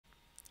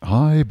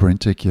Hi,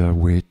 BrenTech here,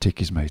 where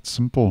tech is made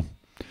simple.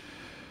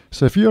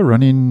 So if you're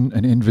running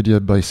an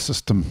Nvidia-based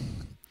system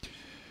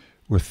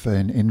with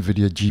an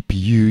Nvidia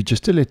GPU,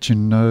 just to let you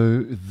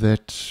know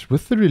that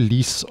with the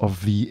release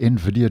of the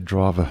Nvidia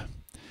driver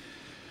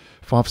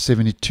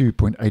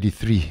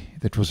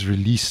 572.83 that was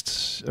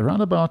released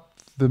around about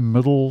the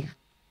middle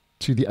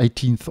to the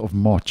 18th of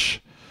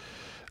March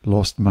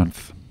last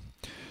month,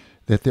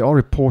 that there are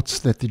reports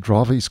that the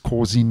driver is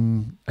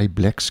causing a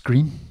black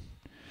screen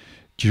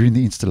during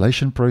the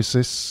installation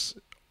process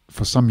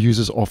for some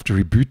users after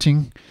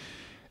rebooting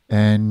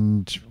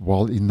and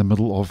while in the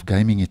middle of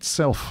gaming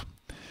itself.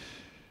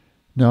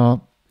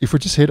 Now, if we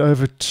just head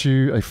over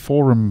to a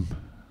forum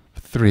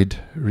thread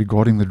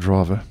regarding the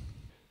driver,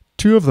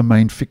 two of the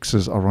main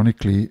fixes,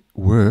 ironically,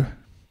 were: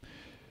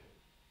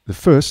 the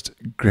first,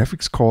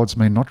 graphics cards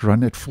may not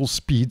run at full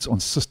speeds on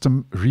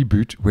system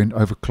reboot when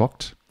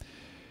overclocked,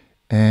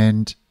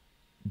 and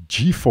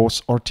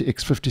GeForce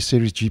RTX 50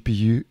 series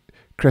GPU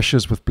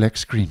crashes with black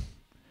screen.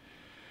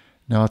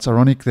 Now, it's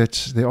ironic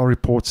that there are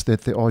reports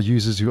that there are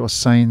users who are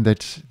saying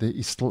that there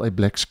is still a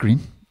black screen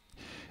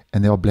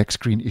and there are black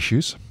screen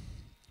issues.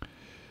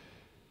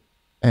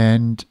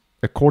 And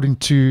according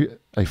to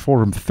a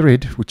forum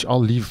thread, which I'll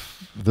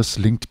leave this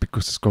linked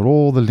because it's got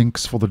all the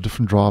links for the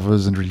different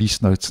drivers and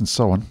release notes and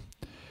so on.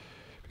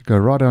 If you go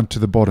right down to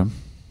the bottom,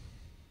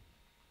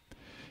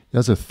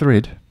 there's a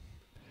thread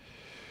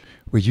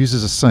where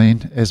users are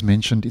saying, as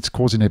mentioned, it's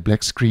causing a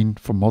black screen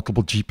for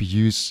multiple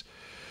GPUs,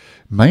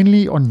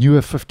 mainly on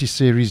newer 50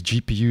 series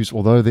GPUs,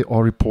 although there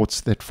are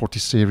reports that 40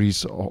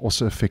 series are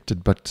also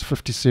affected, but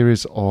 50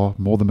 series are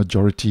more the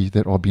majority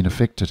that are being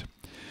affected.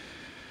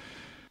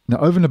 Now,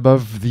 over and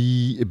above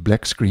the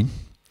black screen,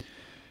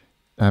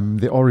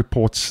 there are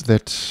reports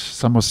that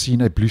some are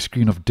seeing a blue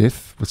screen of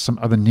death with some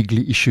other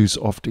niggly issues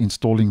after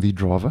installing the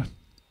driver.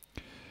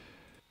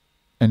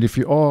 And if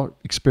you are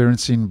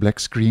experiencing black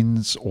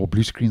screens or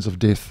blue screens of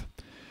death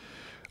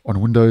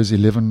on Windows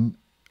 11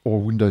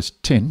 or Windows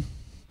 10,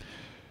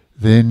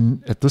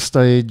 then at this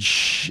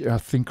stage, I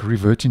think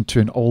reverting to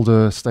an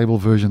older stable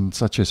version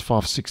such as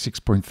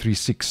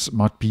 566.36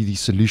 might be the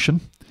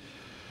solution.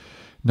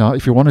 Now,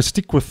 if you want to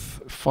stick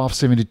with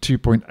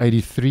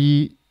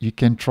 572.83, you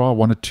can try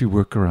one or two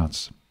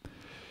workarounds.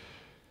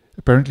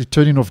 Apparently,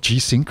 turning off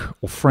G-Sync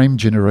or frame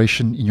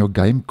generation in your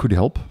game could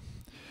help.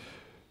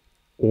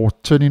 Or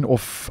turning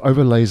off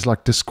overlays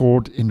like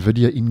Discord,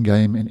 Nvidia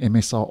in-game, and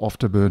MSR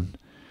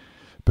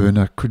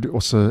Afterburner could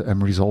also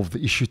resolve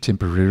the issue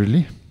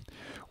temporarily.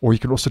 Or you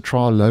can also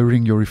try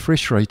lowering your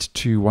refresh rate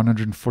to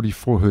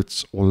 144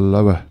 Hz or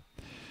lower.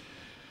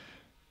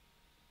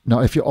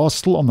 Now, if you are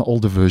still on the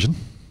older version,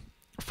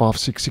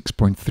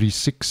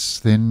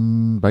 566.36,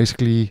 then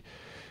basically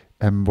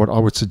what I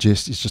would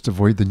suggest is just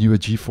avoid the newer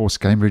GeForce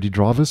game-ready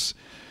drivers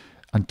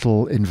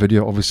until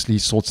Nvidia obviously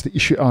sorts the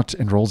issue out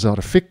and rolls out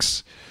a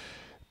fix.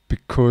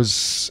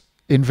 Because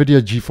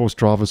Nvidia GeForce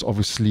drivers,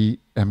 obviously,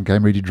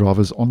 game-ready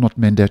drivers are not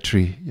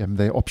mandatory.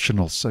 They're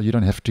optional, so you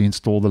don't have to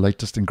install the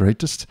latest and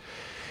greatest.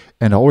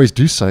 And I always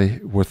do say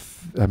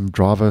with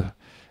driver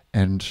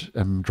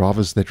and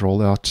drivers that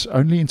roll out,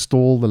 only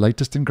install the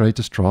latest and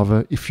greatest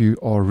driver if you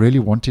are really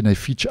wanting a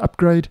feature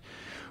upgrade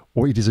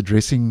or it is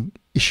addressing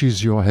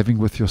issues you are having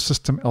with your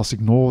system. Else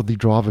ignore the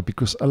driver,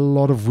 because a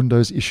lot of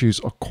Windows issues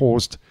are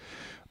caused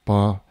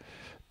by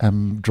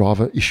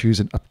driver issues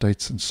and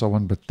updates and so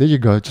on. But there you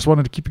go. Just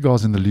wanted to keep you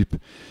guys in the loop.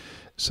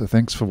 So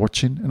thanks for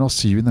watching, and I'll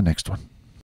see you in the next one.